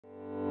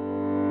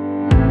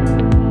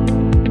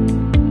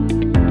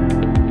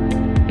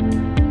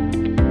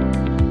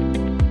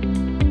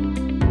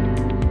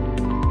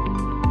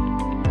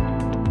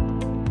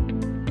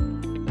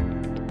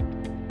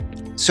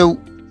So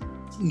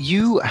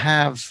you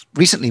have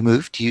recently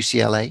moved to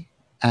UCLA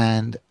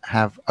and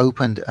have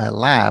opened a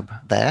lab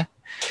there.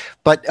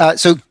 But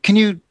so can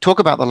you talk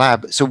about the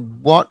lab? So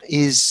what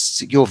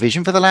is your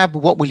vision for the lab?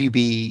 What will you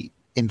be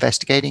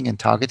investigating and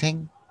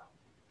targeting?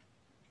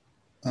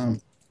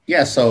 Um,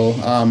 yeah, so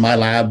my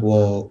lab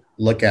will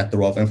look at the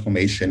role of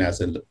inflammation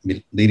as a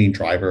leading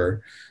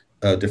driver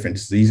of different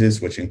diseases,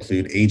 which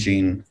include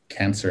aging,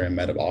 cancer, and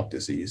metabolic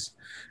disease.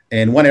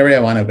 And one area I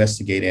want to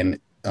investigate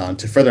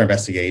to further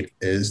investigate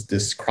is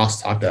this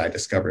crosstalk that I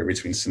discovered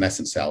between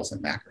senescent cells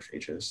and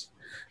macrophages.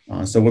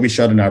 So what we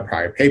showed in our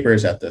prior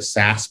papers that the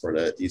SASP,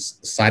 or these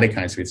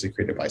cytokines being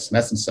secreted by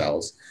senescent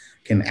cells,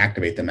 can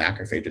activate the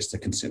macrophages to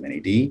consume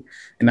NAD.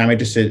 And I'm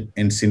interested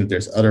in seeing if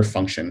there's other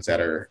functions that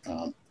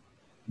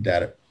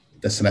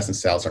the senescent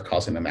cells are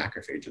causing the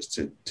macrophages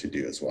to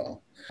do as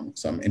well.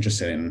 So I'm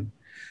interested in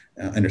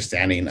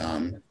understanding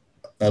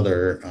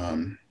other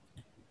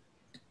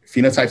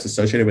phenotypes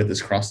associated with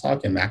this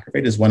crosstalk in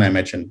macrophages. One I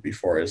mentioned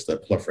before is the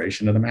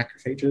proliferation of the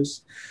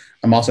macrophages.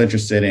 I'm also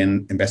interested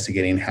in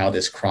investigating how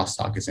this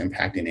crosstalk is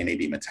impacting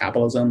NAD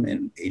metabolism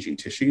in aging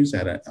tissues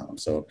at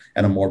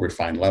a more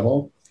refined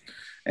level.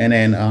 And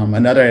then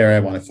another area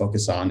I want to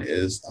focus on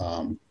is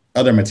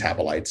other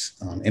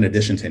metabolites in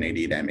addition to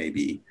NAD that may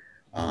be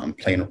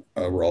playing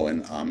a role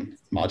in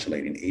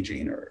modulating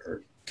aging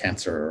or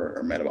cancer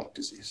or metabolic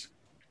disease.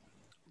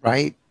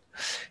 Right.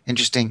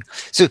 Interesting.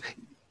 So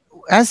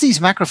as these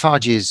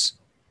macrophages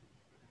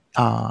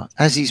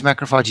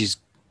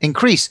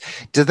increase,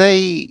 do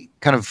they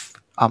kind of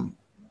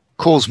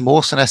cause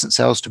more senescent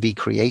cells to be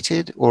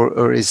created,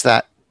 or is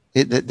that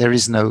there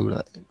isn't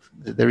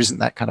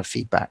that kind of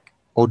feedback?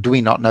 Or do we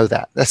not know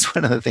that? That's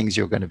one of the things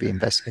you're going to be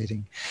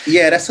investigating.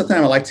 Yeah, that's something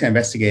I would like to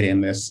investigate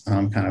in this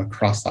kind of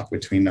crosstalk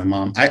between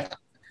them.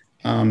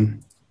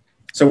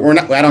 So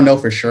I don't know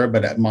for sure,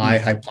 but my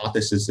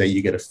hypothesis is that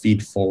you get a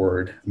feed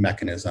forward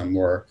mechanism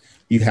where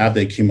you have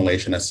the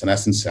accumulation of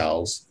senescent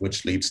cells,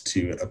 which leads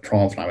to a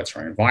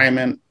pro-inflammatory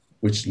environment,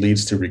 which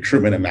leads to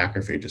recruitment of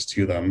macrophages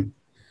to them.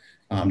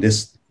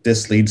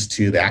 This leads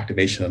to the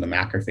activation of the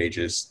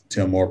macrophages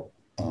to a more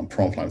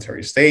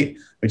pro-inflammatory state,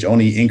 which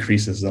only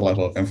increases the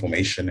level of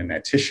inflammation in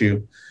that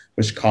tissue,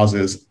 which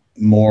causes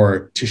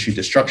more tissue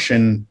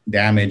destruction,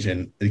 damage,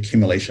 and the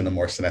accumulation of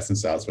more senescent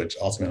cells, which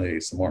ultimately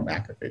leads to more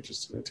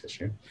macrophages to the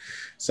tissue.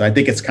 So I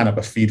think it's kind of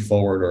a feed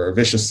forward or a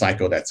vicious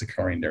cycle that's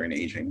occurring during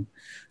aging.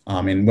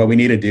 And what we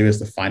need to do is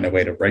to find a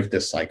way to break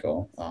this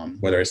cycle,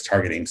 whether it's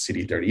targeting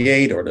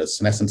CD38 or the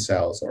senescent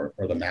cells or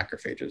the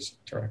macrophages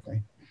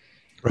directly.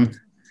 Right.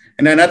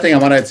 And another thing I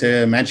wanted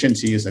to mention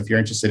to you is if you're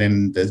interested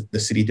in the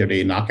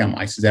CD38 knockout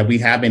mice, is that we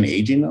have been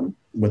aging them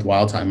with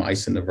wild-type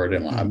mice in the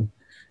Verdant lab,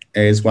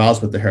 as well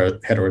as with the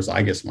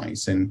heterozygous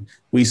mice. And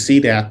we see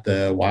that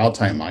the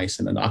wild-type mice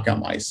and the knockout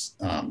mice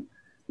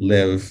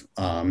live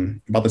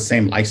about the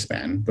same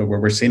lifespan, but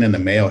what we're seeing in the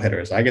male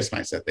heterozygous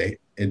mice that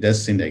it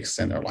does seem to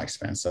extend their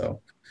lifespan.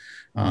 So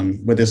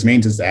what this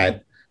means is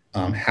that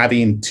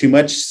having too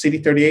much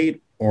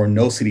CD38 or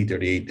no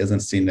CD38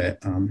 doesn't seem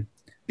to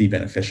be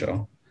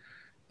beneficial.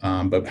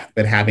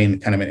 But having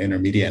kind of an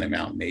intermediate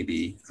amount may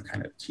be a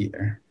kind of key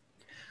there.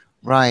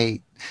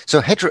 Right.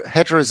 So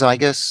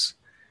heterozygous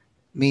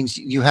means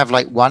you have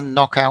like one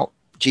knockout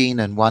gene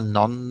and one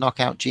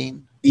non-knockout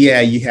gene?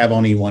 Yeah, you have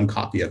only one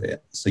copy of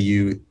it. So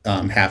you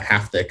have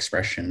half the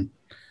expression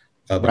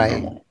of the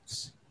normal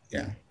ones.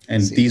 Yeah.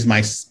 And these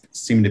mice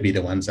seem to be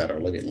the ones that are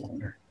living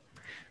longer.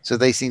 So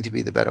they seem to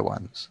be the better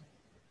ones.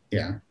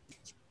 Yeah.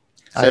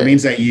 So it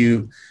means that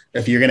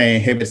if you're going to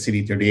inhibit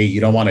CD38,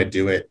 you don't want to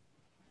do it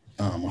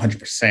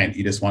 100%.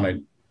 You just want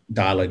to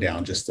dial it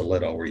down just a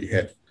little where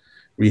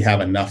you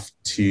have enough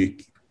to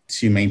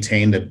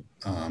maintain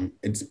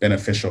its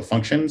beneficial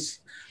functions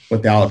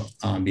without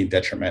being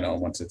detrimental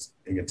once it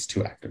gets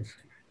too active.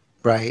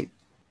 Right.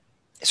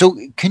 So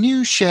can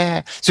you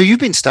share, so you've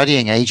been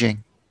studying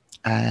aging,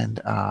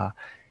 and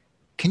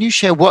can you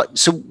share what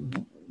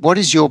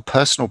is your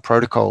personal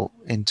protocol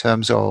in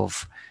terms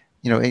of,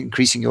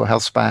 increasing your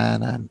health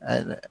span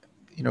and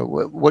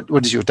what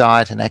does your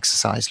diet and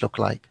exercise look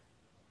like?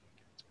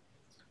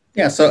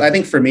 Yeah, so I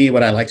think for me,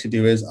 what I like to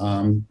do is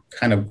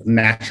kind of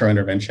natural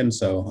intervention.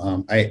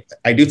 So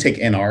I do take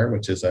NR,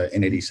 which is an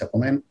NAD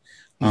supplement,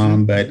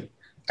 but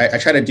I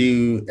try to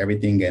do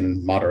everything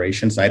in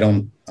moderation. So I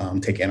don't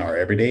take NR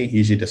every day,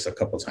 usually just a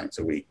couple of times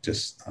a week,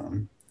 just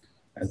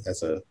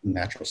as a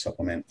natural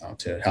supplement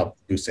to help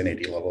boost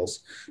NAD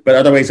levels. But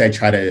other ways I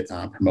try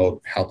to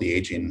promote healthy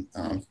aging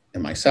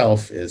in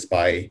myself is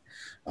by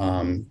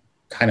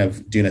kind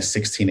of doing a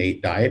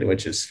 16-8 diet,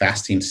 which is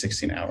fasting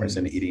 16 hours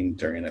and eating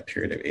during a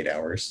period of 8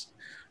 hours,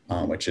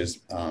 which has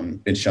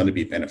been shown to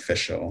be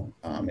beneficial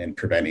in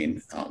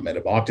preventing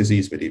metabolic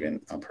disease, but even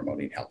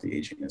promoting healthy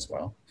aging as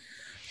well.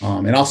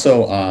 And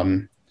also,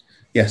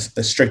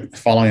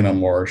 following a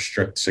more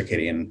strict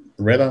circadian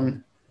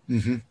rhythm,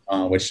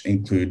 which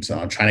includes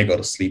trying to go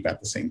to sleep at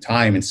the same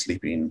time and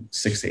sleeping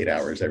 6 to 8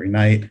 hours every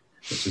night,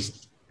 which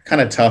is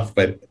kind of tough,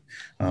 but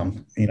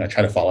I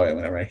try to follow it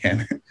whenever I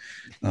can,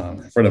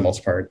 for the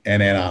most part.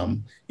 And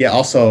then,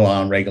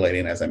 also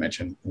regulating, as I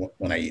mentioned,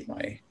 when I eat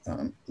my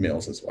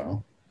meals as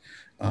well.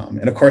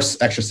 And of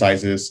course,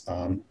 exercises,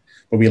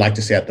 what we like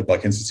to say at the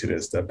Buck Institute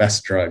is the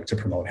best drug to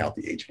promote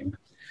healthy aging.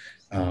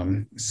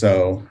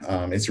 So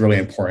it's really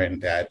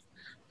important that,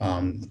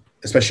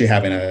 especially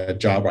having a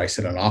job where I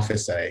sit in an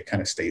office, that I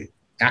kind of stay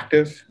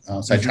active.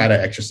 So I try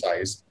to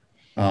exercise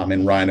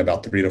and run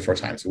about 3 to 4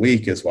 times a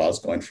week, as well as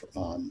going for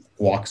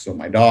walks with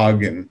my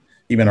dog, and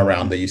even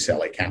around the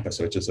UCLA campus,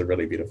 which is a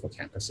really beautiful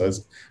campus. So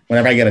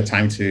whenever I get a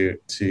time to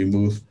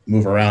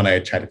move around, I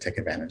try to take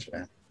advantage of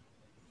that.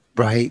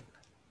 Right.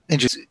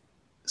 Interesting.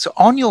 So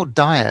on your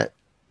diet,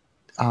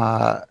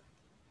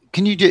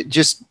 can you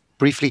just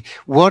briefly,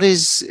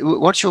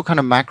 what's your kind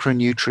of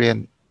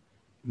macronutrient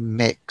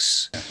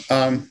mix?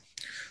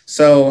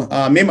 So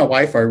me and my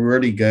wife are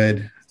really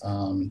good.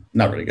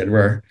 Not really good.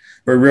 We're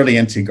really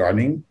into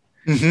gardening.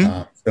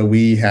 So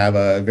we have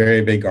a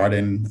very big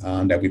garden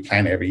that we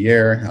plant every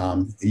year,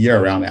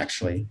 year round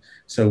actually.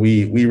 So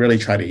we really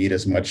try to eat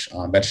as much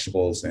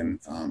vegetables and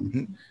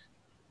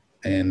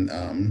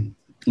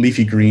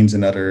leafy greens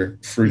and other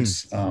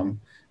fruits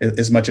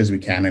as much as we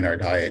can in our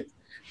diet.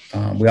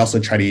 We also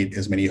try to eat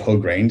as many whole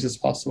grains as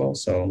possible.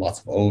 So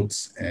lots of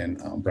oats and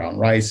brown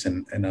rice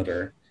and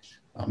other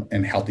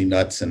and healthy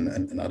nuts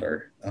and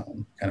other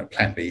kind of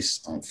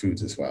plant-based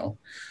foods as well.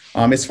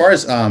 As far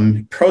as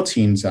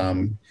proteins,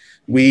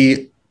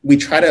 we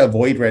try to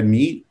avoid red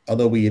meat,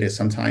 although we eat it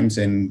sometimes,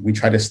 and we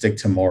try to stick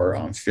to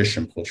more fish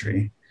and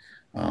poultry.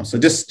 So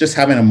just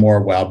having a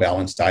more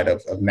well-balanced diet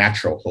of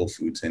natural whole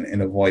foods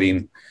and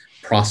avoiding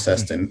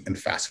processed and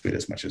fast food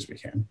as much as we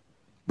can.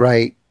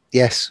 Right.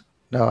 Yes.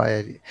 No,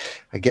 I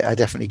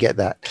definitely get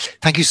that.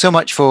 Thank you so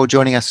much for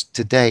joining us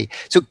today.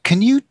 So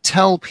can you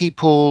tell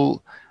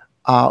people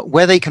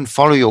where they can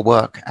follow your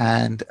work,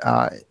 and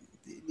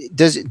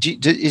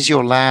is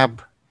your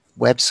lab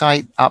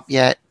website up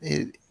yet,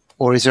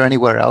 or is there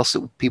anywhere else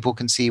that people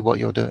can see what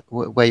you're doing,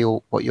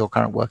 what your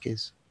current work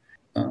is?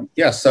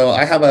 So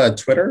I have a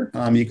Twitter.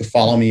 You can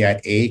follow me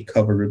at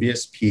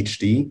Covarrubias,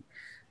 PhD.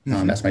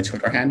 That's my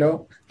Twitter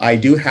handle. I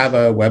do have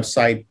a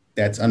website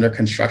that's under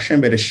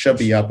construction, but it should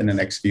be up in the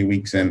next few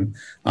weeks. And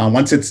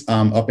once it's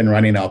up and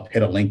running, I'll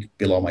hit a link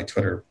below my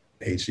Twitter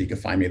page so you can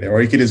find me there.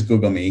 Or you can just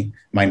Google me,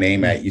 my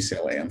name at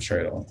UCLA. I'm sure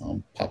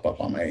it'll pop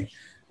up on my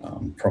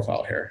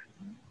profile here.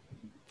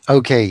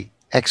 Okay,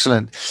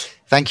 excellent.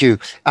 Thank you.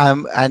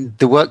 And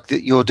the work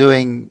that you're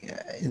doing,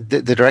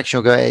 the direction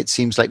you're going, it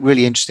seems like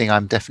really interesting.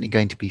 I'm definitely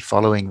going to be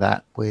following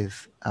that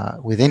with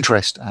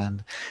interest,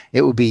 and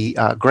it would be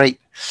great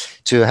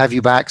to have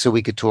you back so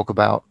we could talk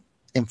about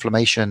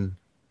inflammation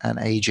and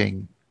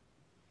aging,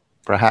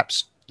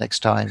 perhaps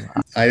next time.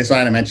 I just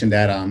wanted to mention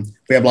that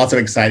we have lots of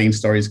exciting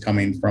stories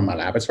coming from my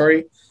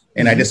laboratory.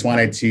 And I just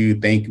wanted to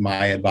thank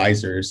my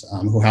advisors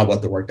who helped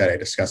with the work that I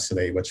discussed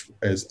today, which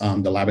is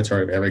the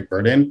laboratory of Eric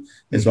Burden,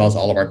 as well as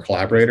all of our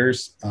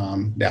collaborators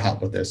that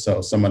helped with this.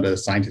 So some of the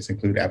scientists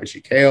include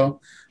Abhishek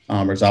Kale,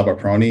 Rizal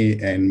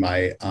Proni, and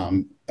my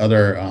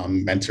other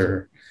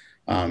mentor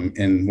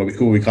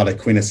who we call the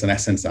Queen of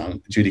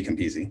Senescent, Judy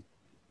Campisi.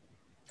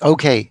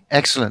 Okay,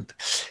 excellent.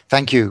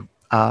 Thank you.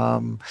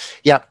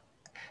 Yeah.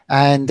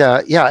 And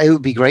it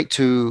would be great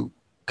to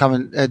come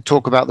and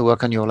talk about the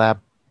work on your lab.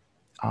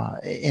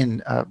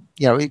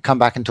 Come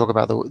back and talk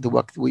about the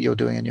work that you're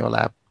doing in your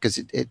lab, because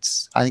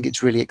I think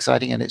it's really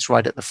exciting, and it's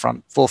right at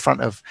the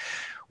forefront of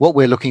what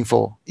we're looking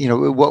for,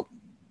 what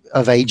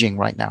of aging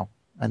right now.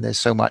 And there's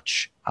so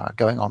much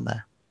going on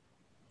there.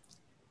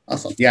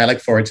 Awesome. Yeah, I look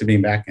forward to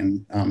being back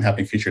and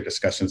having future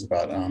discussions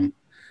about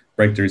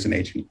breakthroughs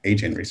in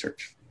aging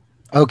research.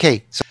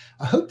 Okay. So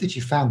I hope that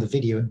you found the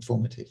video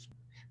informative.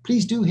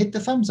 Please do hit the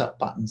thumbs up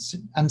buttons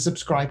and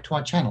subscribe to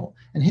our channel,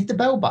 and hit the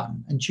bell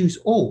button and choose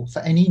all for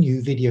any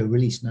new video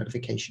release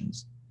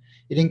notifications.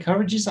 It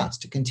encourages us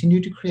to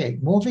continue to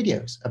create more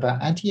videos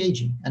about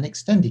anti-aging and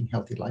extending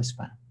healthy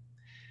lifespan.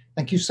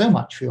 Thank you so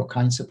much for your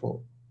kind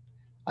support.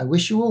 I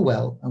wish you all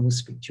well, and will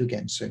speak to you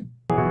again soon.